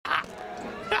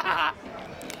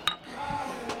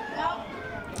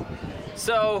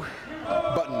So,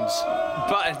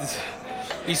 Buttons.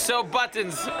 you sew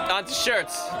buttons onto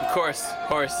shirts, of course.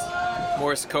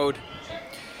 Morse code.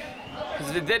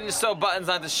 If they didn't sew buttons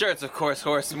onto shirts, of course,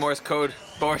 Morse code.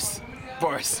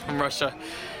 Boris from Russia.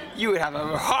 You would have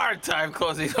a hard time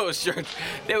closing those shirts.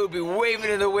 They would be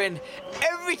waving in the wind.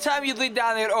 Every time you lean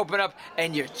down, they would open up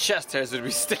and your chest hairs would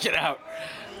be sticking out.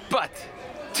 But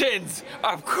tins,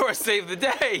 of course, save the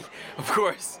day. Of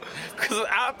course. Because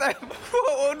without them,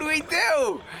 what would we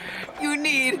do? You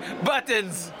need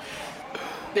buttons.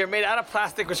 They're made out of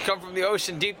plastic, which come from the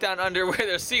ocean deep down under where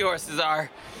their seahorses are.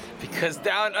 Because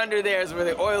down under there is where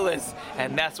the oil is,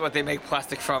 and that's what they make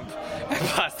plastic from. And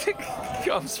plastic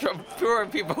comes from poor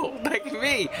people like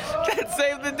me that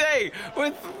save the day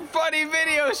with funny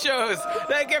video shows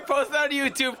that get posted on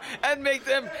YouTube and make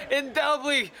them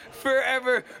indelibly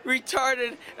forever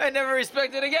retarded and never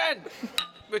respected again.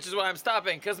 Which is why I'm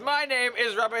stopping, because my name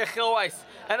is Rabbi Yechiel Weiss,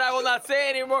 and I will not say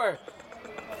anymore.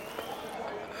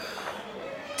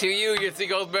 To you, Yitzi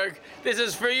Goldberg. This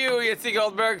is for you, Yitzi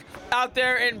Goldberg. Out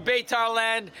there in Beitar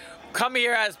land, come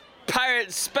here as Pirate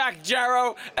Spack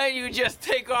Jarrow, and you just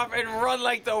take off and run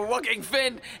like the walking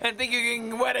Finn and think you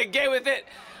can wed a gay with it.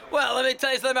 Well, let me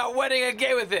tell you something about wedding a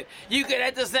gay with it. You can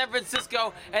head to San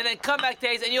Francisco and then come back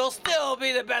days and you'll still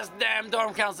be the best damn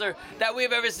dorm counselor that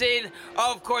we've ever seen.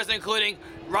 Of course, including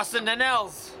Rustin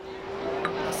Donnells.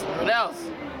 Rustin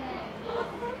Donnells.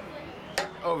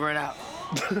 Over and out.